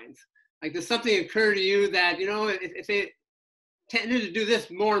drive lines? Like, does something occur to you that, if they tended to do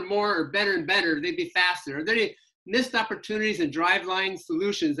this more and more or better and better, they'd be faster? Are there any missed opportunities and driveline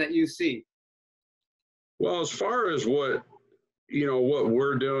solutions that you see? Well, as far as what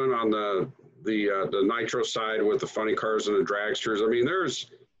we're doing on the nitro side with the funny cars and the dragsters, I mean,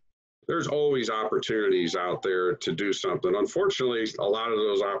 there's always opportunities out there to do something. Unfortunately, a lot of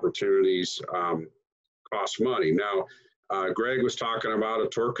those opportunities cost money. Now, Greg was talking about a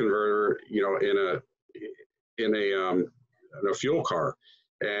torque converter, in a fuel car.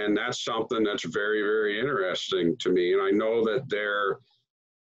 And that's something that's very, very interesting to me. And I know that they're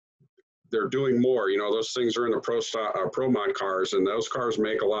doing more. Those things are in the Pro Mod cars, and those cars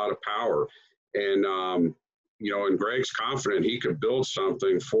make a lot of power. And, and Greg's confident he could build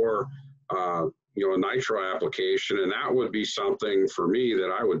something for, a nitro application. And that would be something for me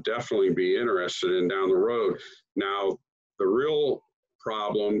that I would definitely be interested in down the road. Now, the real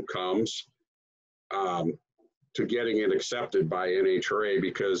problem comes to getting it accepted by NHRA,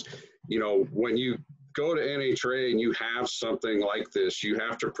 because, when you go to NHRA and you have something like this, you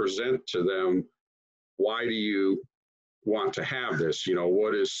have to present to them, why do you want to have this?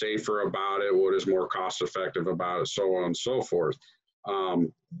 What is safer about it? What is more cost effective about it? So on and so forth.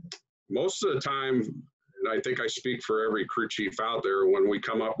 Most of the time, and I think I speak for every crew chief out there, when we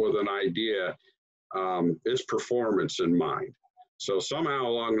come up with an idea, it's performance in mind. So somehow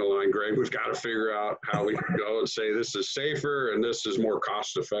along the line, Greg, we've got to figure out how we can go and say this is safer and this is more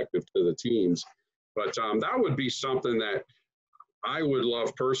cost effective to the teams. But that would be something that I would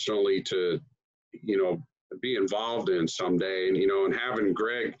love personally to, be involved in someday. And, and having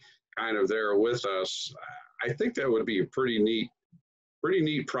Greg kind of there with us, I think that would be a pretty neat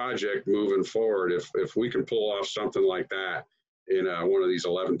project moving forward if we can pull off something like that in one of these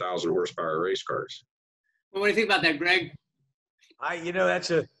 11,000 horsepower race cars. Well, what do you think about that, Greg?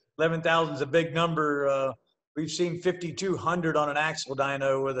 That's 11,000 is a big number. We've seen 5,200 on an axle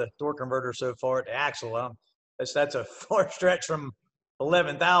dyno with a torque converter so far at the axle. That's a far stretch from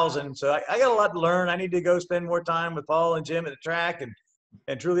 11,000. So I got a lot to learn. I need to go spend more time with Paul and Jim at the track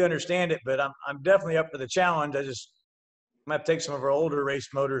and truly understand it. But I'm definitely up for the challenge. I might take some of our older race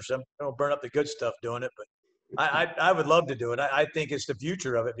motors. I'm going to burn up the good stuff doing it. But I would love to do it. I think it's the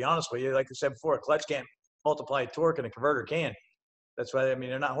future of it, to be honest with you. Like I said before, a clutch cam multiply torque in a converter can. That's why, I mean,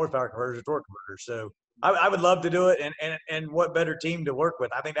 they're not horsepower converters, they're torque converters. So I would love to do it. And what better team to work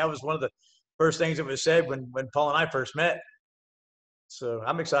with? I think that was one of the first things that was said when Paul and I first met. So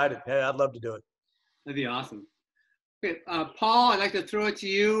I'm excited. Yeah, I'd love to do it. That'd be awesome. Okay, Paul, I'd like to throw it to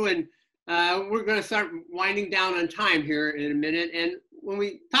you, and we're going to start winding down on time here in a minute. And when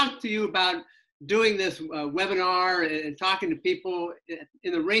we talked to you about doing this webinar and talking to people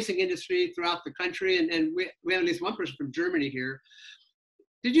in the racing industry throughout the country, and we have at least one person from Germany here,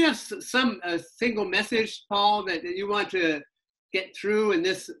 did you have some single message, Paul, that you want to get through in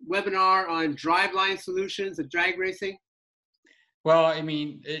this webinar on driveline solutions of drag racing? Well, I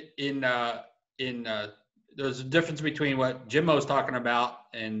mean, there's a difference between what Jim was talking about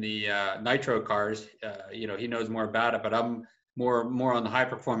and the nitro cars. You know, he knows more about it, but I'm more on the high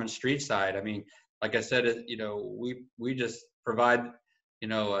performance street side. I mean, like I said, you know, we just provide, you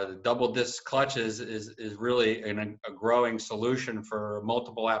know, double disc clutches is really a growing solution for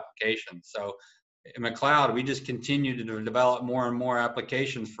multiple applications. So in McLeod, we just continue to develop more and more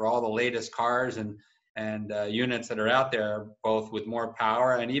applications for all the latest cars and units that are out there, both with more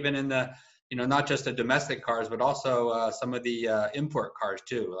power and even in the, you know, not just the domestic cars, but also some of the import cars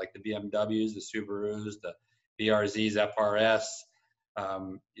too, like the BMWs, the Subarus, the BRZs, FRS.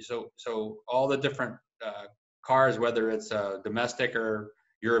 So all the different cars, whether it's domestic or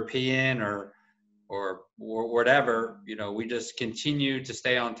European or whatever, you know, we just continue to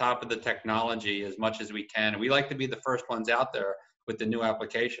stay on top of the technology as much as we can. And we like to be the first ones out there with the new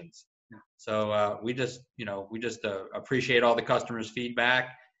applications. So we just appreciate all the customers'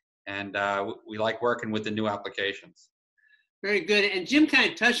 feedback, and we like working with the new applications. Very good. And Jim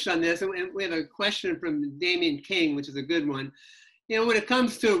kind of touched on this, and we have a question from Damian King, which is a good one. You know, when it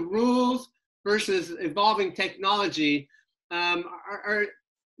comes to rules versus evolving technology, do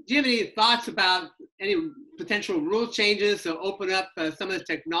you have any thoughts about any potential rule changes to open up some of the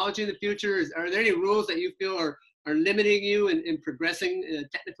technology in the future? Are there any rules that you feel are limiting you in progressing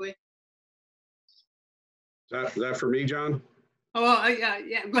technically? Is that for me, John? Oh, well,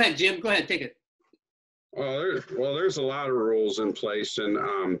 yeah. Go ahead, Jim. Go ahead, take it. Well, there's a lot of rules in place,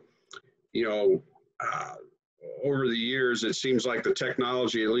 and you know, over the years, it seems like the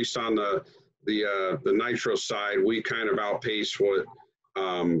technology, at least on the nitro side, we kind of outpace what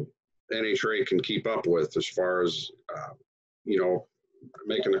NHRA can keep up with as far as you know,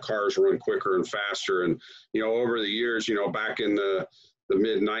 making the cars run quicker and faster. And you know, over the years, you know, back in the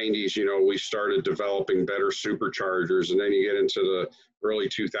mid 90s, you know, we started developing better superchargers, and then you get into the early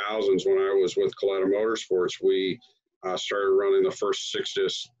 2000s when I was with Coletta Motorsports, we started running the first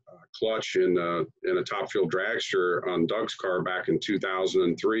 6-disc clutch in a top fuel dragster on Doug's car back in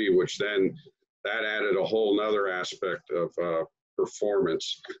 2003, which then that added a whole nother aspect of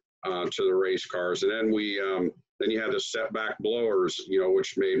performance to the race cars. And then then you had the setback blowers, you know,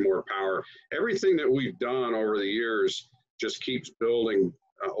 which made more power. Everything that we've done over the years just keeps building,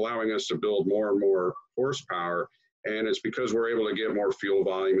 allowing us to build more and more horsepower. And it's because we're able to get more fuel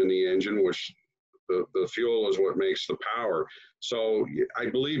volume in the engine, which the fuel is what makes the power. So I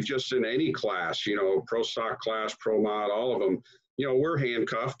believe just in any class, you know, pro stock class, pro mod, all of them, you know, we're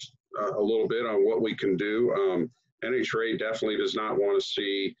handcuffed a little bit on what we can do. NHRA definitely does not want to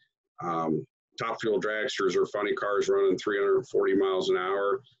see top fuel dragsters or funny cars running 340 miles an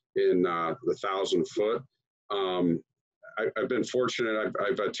hour in the 1,000 foot. I've been fortunate.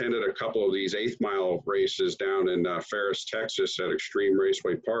 I've attended a couple of these 8th mile races down in Ferris, Texas at Extreme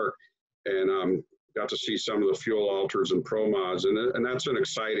Raceway Park, and got to see some of the fuel alters and pro mods, and that's an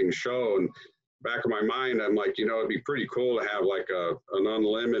exciting show. And back of my mind, I'm like, you know, it'd be pretty cool to have like an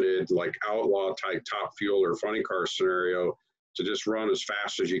unlimited, like outlaw type top fuel or funny car scenario to just run as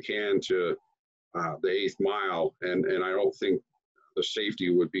fast as you can to the 8th mile. And I don't think the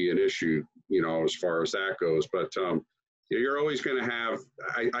safety would be an issue, you know, as far as that goes. But you're always going to have,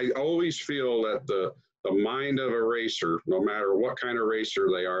 I always feel that the mind of a racer, no matter what kind of racer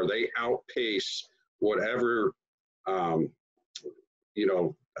they are, they outpace whatever, you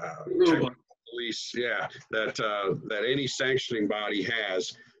know, police, that any sanctioning body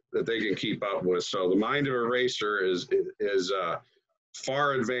has that they can keep up with. So the mind of a racer is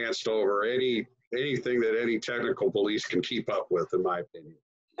far advanced over anything that any technical police can keep up with, in my opinion.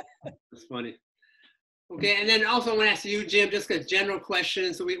 That's funny. Okay, and then also I want to ask you, Jim, just a general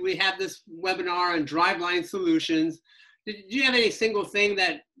question. So we have this webinar on driveline solutions. Did you have any single thing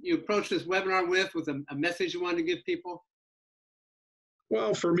that you approached this webinar with a message you wanted to give people?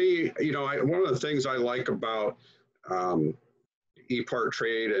 Well, for me, you know, one of the things I like about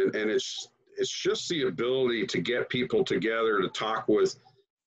EPARTRADE, and it's just the ability to get people together to talk with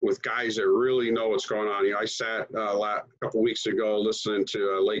with guys that really know what's going on. You know, I sat a couple weeks ago listening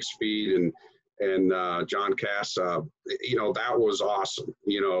to Lake Speed and John Cass. You know, that was awesome.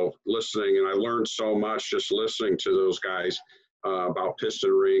 You know, listening, and I learned so much just listening to those guys about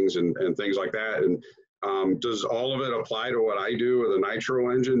piston rings and things like that. And does all of it apply to what I do with a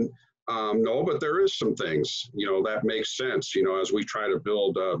nitro engine? No, but there is some things, you know, that makes sense, you know, as we try to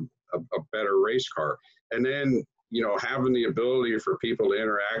build a better race car. And then, you know, having the ability for people to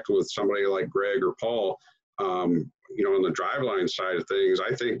interact with somebody like Greg or Paul, you know, on the driveline side of things,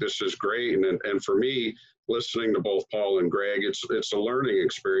 I think this is great. And for me, listening to both Paul and Greg, it's a learning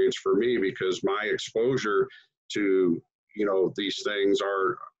experience for me, because my exposure to, you know, these things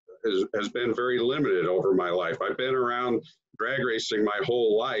has been very limited over my life. I've been around drag racing my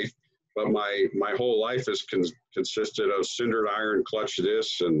whole life, but my whole life has consisted of cindered iron clutch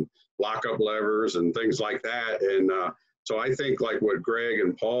discs and lockup levers and things like that. And so I think like what Greg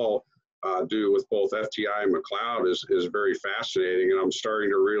and Paul do with both FTI and McLeod is very fascinating. And I'm starting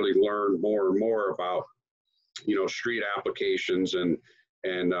to really learn more and more about, you know, street applications and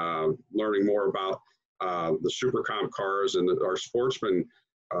learning more about the super comp cars and our sportsman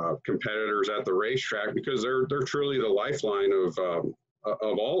competitors at the racetrack, because they're truly the lifeline of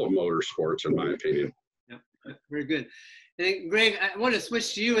all of motorsports, in my opinion. Yeah, very good. And Greg, I want to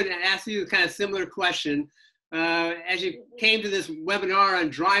switch to you and ask you a kind of similar question. As you came to this webinar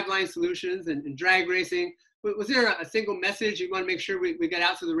on driveline solutions and drag racing, was there a single message you want to make sure we got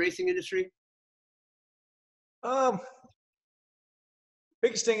out to the racing industry?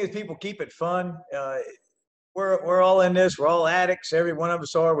 Biggest thing is people keep it fun. We're all in this. We're all addicts. Every one of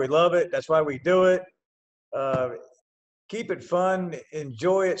us are. We love it. That's why we do it. Keep it fun.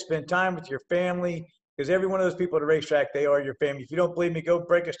 Enjoy it. Spend time with your family, because every one of those people at the racetrack, they are your family. If you don't believe me, go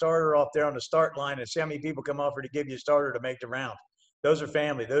break a starter off there on the start line and see how many people come offer to give you a starter to make the round. Those are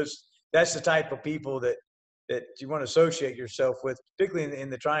family. That's the type of people that you want to associate yourself with, particularly in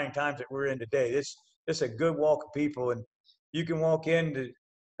the trying times that we're in today. It's a good walk of people, and you can walk into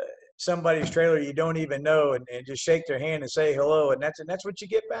somebody's trailer you don't even know and just shake their hand and say hello, and that's what you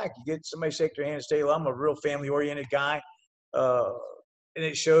get back. You get somebody shake their hand and say hello. I'm a real family-oriented guy, and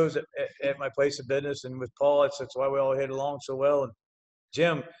it shows at my place of business. And with Paul, that's why we all hit along so well, and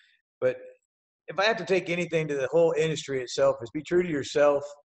Jim. But if I have to take anything to the whole industry itself, is be true to yourself,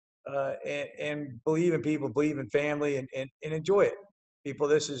 and believe in people, believe in family, and enjoy it. People,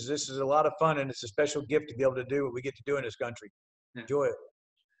 this is a lot of fun, and it's a special gift to be able to do what we get to do in this country. Yeah. Enjoy it.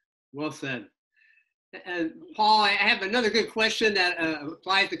 Well said. And Paul, I have another good question that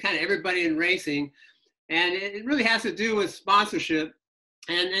applies to kind of everybody in racing, and it really has to do with sponsorship.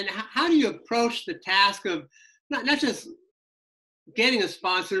 And how do you approach the task of not just getting a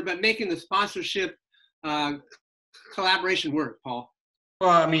sponsor, but making the sponsorship collaboration work, Paul? Well,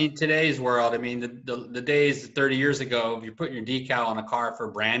 I mean, today's world, I mean, the days 30 years ago, if you put your decal on a car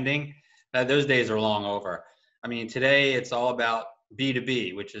for branding, those days are long over. I mean, today it's all about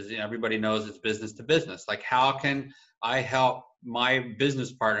B2B, which is, you know, everybody knows it's business to business. Like, how can I help my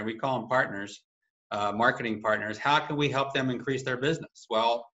business partner? We call them partners, marketing partners. How can we help them increase their business?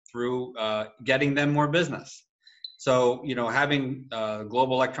 Well, through getting them more business. So, you know, having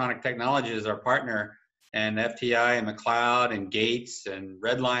Global Electronic Technology as our partner, and FTI and McLeod and Gates and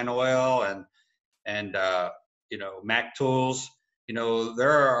Redline Oil and you know, Mac Tools, you know, they're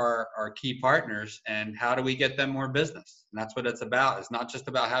our key partners. And how do we get them more business? And that's what it's about. It's not just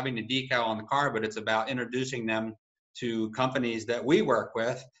about having the decal on the car, but it's about introducing them to companies that we work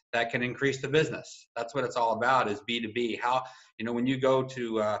with that can increase the business. That's what it's all about, is B2B. How, you know, when you go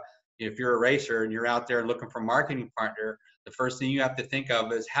to, if you're a racer and you're out there looking for a marketing partner, the first thing you have to think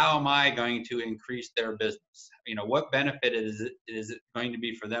of is, how am I going to increase their business? You know, what benefit is it going to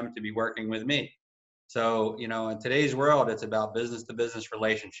be for them to be working with me? So, you know, in today's world, it's about business to business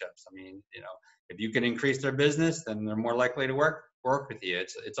relationships. I mean, you know, if you can increase their business, then they're more likely to work with you.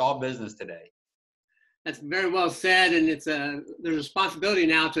 It's all business today. That's very well said, and there's a responsibility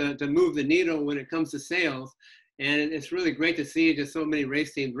now to move the needle when it comes to sales, and it's really great to see just so many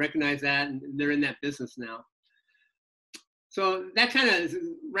race teams recognize that, and they're in that business now. So that kind of is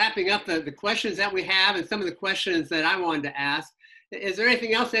wrapping up the questions that we have and some of the questions that I wanted to ask. Is there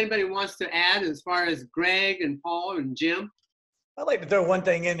anything else anybody wants to add as far as Greg and Paul and Jim? I'd like to throw one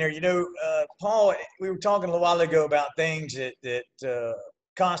thing in there. You know, Paul, we were talking a little while ago about things that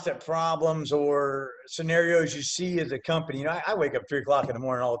constant problems or scenarios you see as a company. You know, I wake up 3 o'clock in the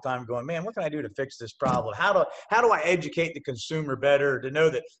morning all the time going, man, what can I do to fix this problem? How do I educate the consumer better to know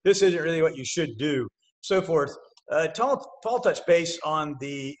that this isn't really what you should do, so forth. Paul touched base on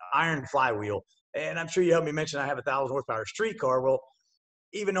the iron flywheel, and I'm sure you helped me mention I have a 1,000 horsepower street car. Well,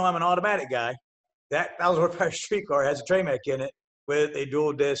 even though I'm an automatic guy, that 1,000 horsepower street car has a Tremec in it with a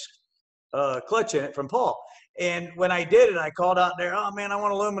dual disc clutch in it from Paul. And when I did it, I called out there, oh man, I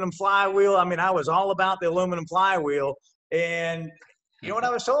want aluminum flywheel. I mean, I was all about the aluminum flywheel. And you know what I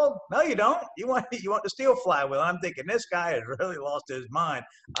was told? No, you don't. You want the steel flywheel. I'm thinking this guy has really lost his mind.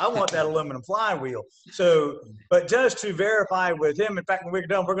 I want that aluminum flywheel. So, but just to verify with him, in fact, when we're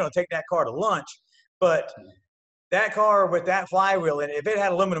done, we're going to take that car to lunch. But that car with that flywheel, and if it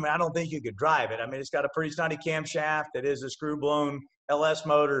had aluminum, I don't think you could drive it. I mean, it's got a pretty snotty camshaft. It is a screw-blown LS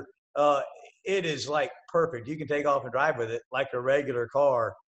motor. It is like perfect. You can take off and drive with it like a regular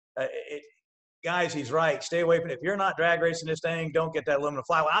car. Guys, he's right. Stay away from it. If you're not drag racing this thing, don't get that aluminum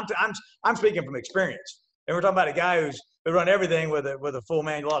flywheel. I'm speaking from experience. And we're talking about a guy who's run everything with a full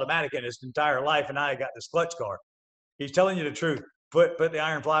manual automatic in his entire life, and now he got this clutch car. He's telling you the truth. Put the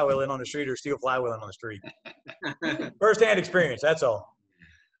iron flywheel in on the street or steel flywheel in on the street. First-hand experience, that's all.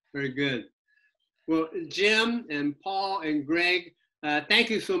 Very good. Well, Jim and Paul and Greg, thank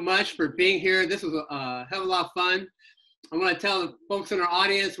you so much for being here. This was a hell of a lot of fun. I want to tell the folks in our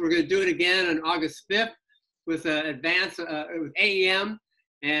audience we're going to do it again on August 5th with with AEM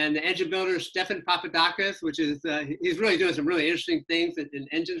and the engine builder Stefan Papadakis, which is he's really doing some really interesting things in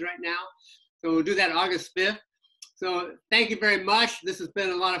engines right now. So we'll do that August 5th. So thank you very much. This has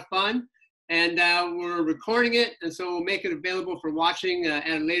been a lot of fun, and we're recording it, and so we'll make it available for watching at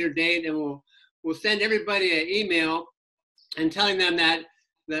a later date, and we'll send everybody an email and telling them that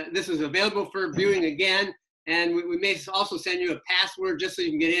this is available for viewing again, and we may also send you a password just so you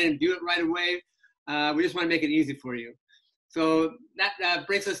can get in and view it right away. We just want to make it easy for you. So that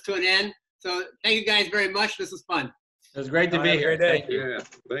brings us to an end. So thank you guys very much. This was fun. It was great to be here. Thank you. Yeah,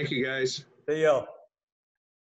 thank you guys. See y'all.